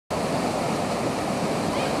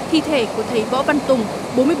Thi thể của thầy Vo Văn Tu,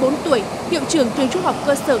 44 tuổi, hiệu trưởng trường trung học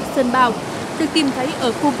cơ sở Sơn Bao, được tìm thấy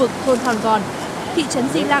ở khu vực thôn Hòn Gòn, thị trấn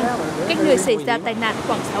Di Lăng, cách nơi xảy ra tai nạn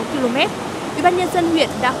khoảng 6 km. Ủy ban nhân dân huyện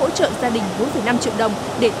đã hỗ trợ gia đình 4,5 triệu đồng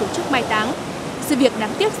để tổ chức mai táng. Sự việc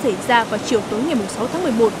đáng tiếc xảy ra vào chiều tối ngày 6 tháng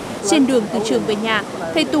 11. Trên đường từ trường về nhà,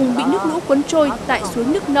 thầy Tùng bị nước lũ cuốn trôi tại suối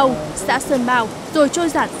Nước Nâu, xã Sơn Bao, rồi trôi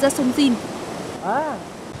dạt ra sông Din.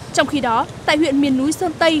 Trong khi đó, tại huyện miền núi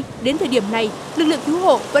Sơn Tây, đến thời điểm này, lực lượng cứu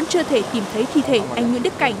hộ vẫn chưa thể tìm thấy thi thể anh Nguyễn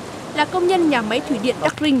Đức Cảnh, là công nhân nhà máy thủy điện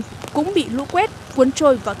Đắc Rinh, cũng bị lũ quét cuốn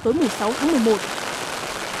trôi vào tối 6 tháng 11.